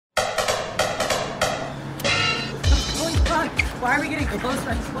Why are we getting closer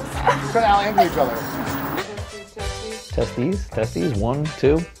and closer? Trying to out-angle each other. Testes. 1,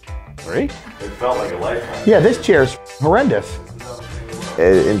 2, 3. It felt like a lifetime. Yeah, this chair's horrendous.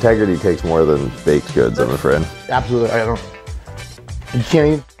 Integrity takes more than baked goods, I'm afraid. Absolutely, I don't. You can't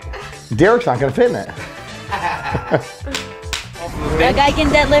even. Derek's not gonna fit in it. A guy can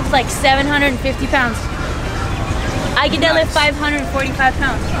deadlift like 750 pounds. I can deadlift 545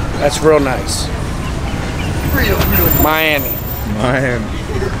 pounds. That's real nice. Miami.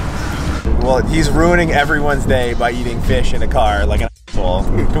 Well, he's ruining everyone's day by eating fish in a car like an asshole.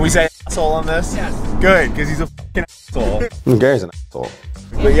 Can we say asshole on this? Yes. Good, because he's a fucking asshole. Gary's an asshole.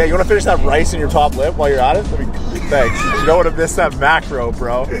 But yeah, you want to finish that rice in your top lip while you're at it? Thanks. You don't want to miss that macro,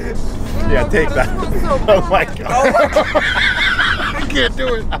 bro. Yeah, take that. Oh my god. I can't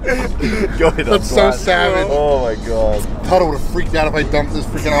do it. Go ahead. That's so savage. Oh my god. Tuttle would have freaked out if I dumped this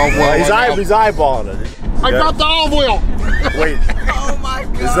freaking olive oil. He's eyeballing it. I dropped the olive oil. Wait. Oh my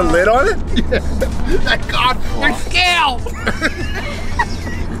god. Is the lid on it? Yeah. Thank God. My scale.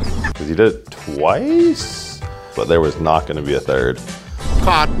 Because you did it twice, but there was not going to be a third.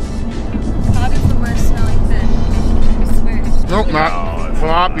 Cod. Cod is the worst smelling fish. I swear. Nope, not.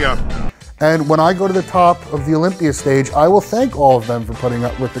 Tilapia. And when I go to the top of the Olympia stage, I will thank all of them for putting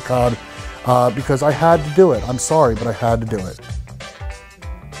up with the cod because I had to do it. I'm sorry, but I had to do it.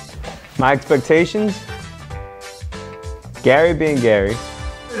 My expectations? Gary being Gary.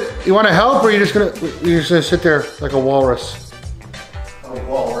 You want to help, or you're just gonna sit there like a walrus? A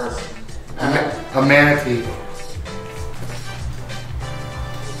walrus. A manatee.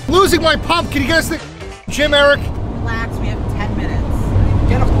 Losing my pump. Can you get us the gym, Eric? Relax, we have 10 minutes.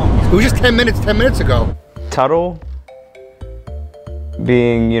 Get a pump. It was just 10 minutes ago. Tuttle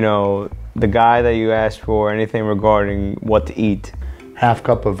being, you know, the guy that you asked for anything regarding what to eat. Half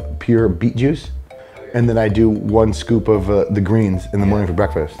cup of pure beet juice, and then I do 1 scoop of the greens in the morning for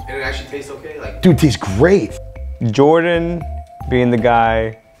breakfast. And it actually tastes okay? Like, dude, it tastes great. Jordan being the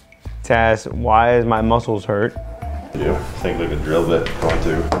guy to ask, why is my muscles hurt? You think like a drill bit going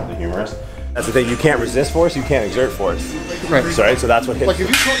to the humorist? that's the thing, you can't resist force, you can't exert force. Right. Sorry, so that's what hits. Like if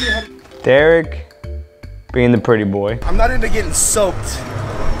you told me how to... Derek being the pretty boy. I'm not into getting soaked,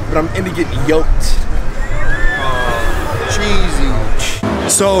 but I'm into getting yoked. Cheesy.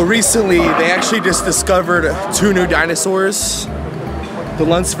 So recently, they actually just discovered 2 new dinosaurs. The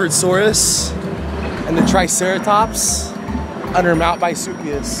Lunsfordsaurus and the Triceratops under Mount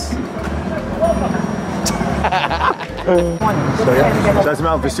Vesuvius. So yeah, that's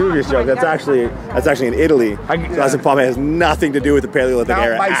Mount Vesuvius joke. That's actually in Italy. So that's probably has nothing to do with the Paleolithic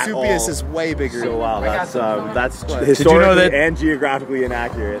era Mount at Vesuvius all. is way bigger. So wow, that's historically and geographically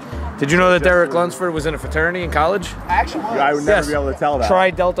inaccurate. Did you know that Derek Lunsford was in a fraternity in college? Actually, I would never be able to tell that.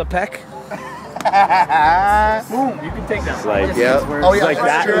 Tri Delta Pec. Boom, you can take that. It's like, yeah. Oh yeah, It's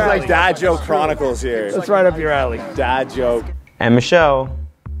like Dad Joke Chronicles here. That's right up your alley. Dad joke. And Michelle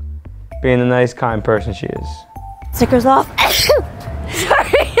being the nice, kind person she is. Stickers off.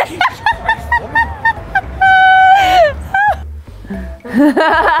 Sorry.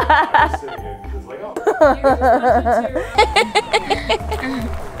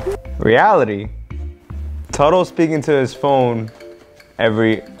 Reality. Tuttle speaking to his phone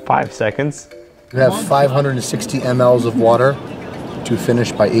every 5 seconds. You have 560 mLs of water to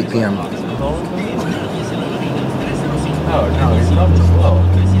finish by 8 p.m.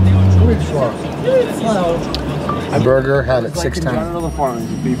 A burger had at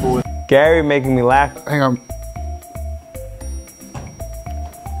 610. Gary making me laugh. Hang on.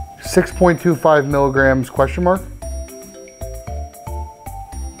 6.25 milligrams, question mark?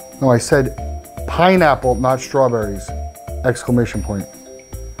 No, I said pineapple, not strawberries, exclamation point.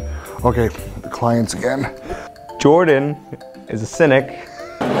 Okay, the clients again. Jordan is a cynic.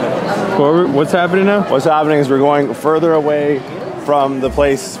 What's happening now? What's happening is we're going further away from the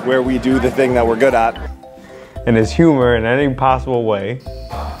place where we do the thing that we're good at. And his humor in any possible way.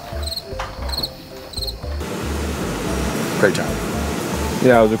 Great job.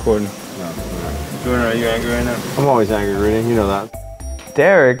 Yeah, I was recording. Jordan, are you angry right now? I'm always angry, reading. You know that.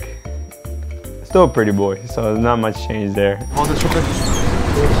 Derek, still a pretty boy, so there's not much change there. Hold this real quick.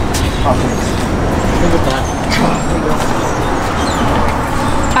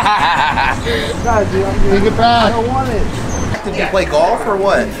 Take it back. I don't want it. Did you play golf or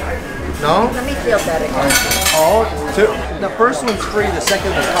what? No? Let me feel better. All 2. The first one's free, the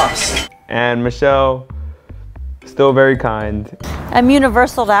second one costs. And Michelle, still very kind. I'm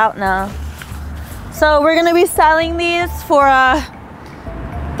universaled out now. So we're gonna be selling these for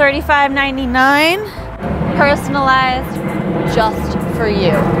 $35.99, personalized just for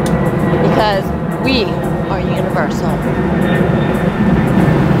you, because we or universal?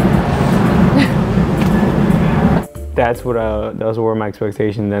 Those were my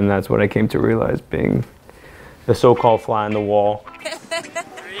expectations, then that's what I came to realize, being the so-called fly on the wall. 3,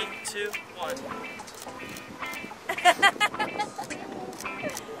 2, 1.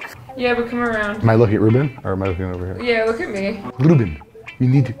 Yeah, but come around. Am I looking at Ruben or am I looking over here? Yeah, look at me. Ruben, you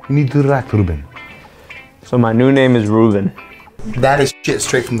need to react, Ruben. So my new name is Ruben. That is shit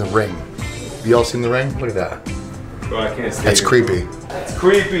straight from the ring. You all seen the ring? Look at that. Bro, I can't stay. That's creepy. It's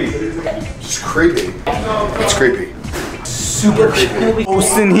creepy. It's creepy. It's creepy. Super creepy.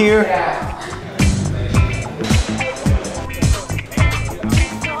 Host in here.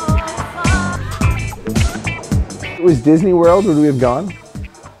 Was Disney World, would we have gone?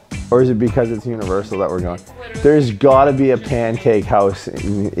 Or is it because it's Universal that we're going? There's gotta be a pancake house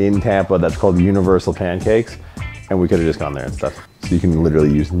in Tampa that's called Universal Pancakes, and we could have just gone there and stuff. So you can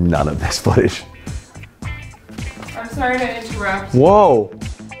literally use none of this footage. I'm sorry to interrupt. Whoa,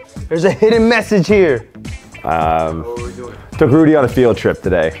 there's a hidden message here. Took Rudy on a field trip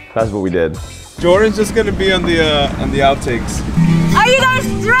today. That's what we did. Jordan's just gonna be on the outtakes. Are you guys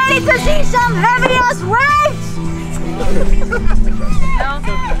ready to see some heavy-ass waves?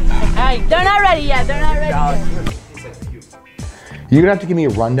 Hey, they're not ready yet. They're not ready yet. You're gonna have to give me a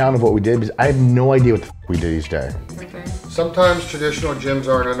rundown of what we did because I have no idea what the f we did each day. Okay. Sometimes traditional gyms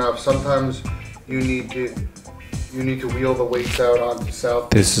aren't enough. Sometimes you need to wheel the weights out onto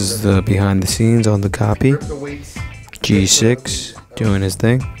south. This is the behind the scenes on the copy. G6 doing his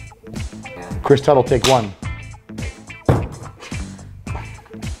thing. Chris Tuttle, take one.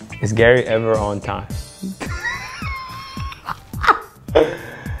 Is Gary ever on time?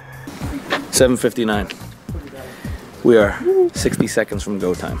 7:59. We are 60 seconds from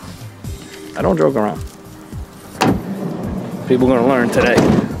go time. I don't joke around. People are gonna learn today.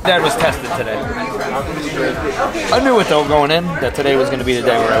 Dad was tested today. I knew it though going in, that today was gonna be the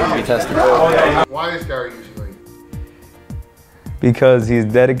day where I would be tested. Why is Gary usually late? Because he's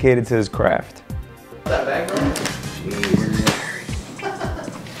dedicated to his craft.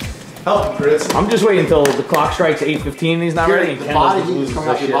 Help, Chris. I'm just waiting until the clock strikes 8:15 and he's not ready. The body heat is coming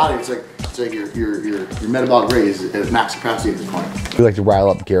out of your body. It's like your metabolic rate is at max capacity at this point. We like to rile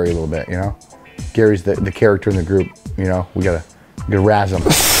up Gary a little bit, you know? Gary's the character in the group, you know? We gotta razz him.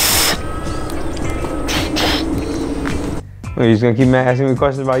 Wait, you're just gonna keep asking me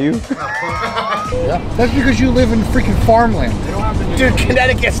questions about you? Yeah. That's because you live in freaking farmland. Dude,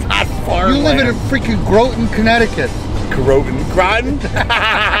 Connecticut's not farmland. You live in a freaking Groton, Connecticut. Groton. Groton?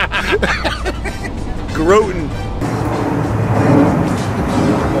 Groton.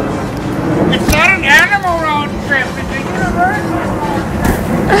 It's not an animal road trip, it's a universal.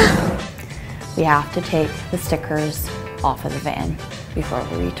 We have to take the stickers off of the van before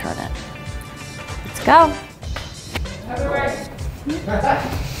we return it. Let's go.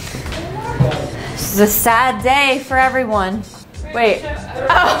 This is a sad day for everyone. Wait. I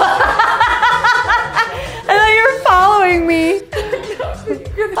thought you were following me.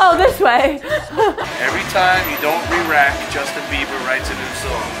 Oh, this way. Every time you don't re-rack, Justin Bieber writes a new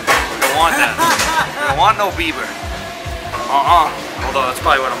song. We don't want that. We don't want no Bieber. Although that's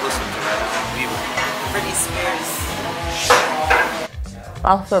probably what I'm listening to right now. Bieber. Britney Spears.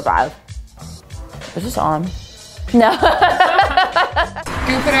 I'll survive. Is this on? No.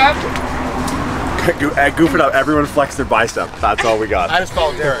 Goof it up. Goof it up, everyone flex their bicep. That's all we got. I just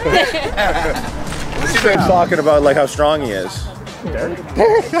followed Derek. He's been talking about like how strong he is. Derek,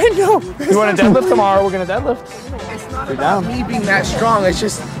 I know. You want to deadlift tomorrow? We're going to deadlift. It's not about me being that strong. It's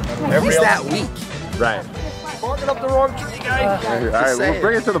just he's that weak. Right. Barking up the wrong tree, guy. All right, we'll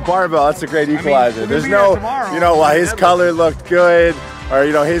bring it to the barbell. That's a great equalizer. There's no, you know, why his color looked good, or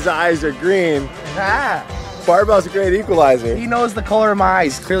you know, his eyes are green. Ah. Barbell's a great equalizer. He knows the color of my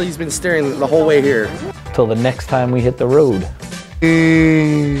eyes. Clearly, he's been staring the whole way here. Till the next time we hit the road.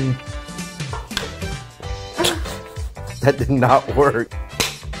 That did not work.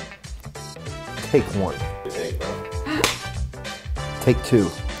 Take one. Take two.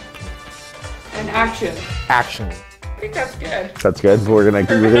 And action. Action. I think that's good. That's good. We're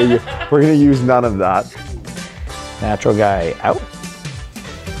gonna use none of that. Natural guy out.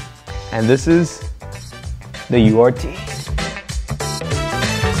 And this is the URT.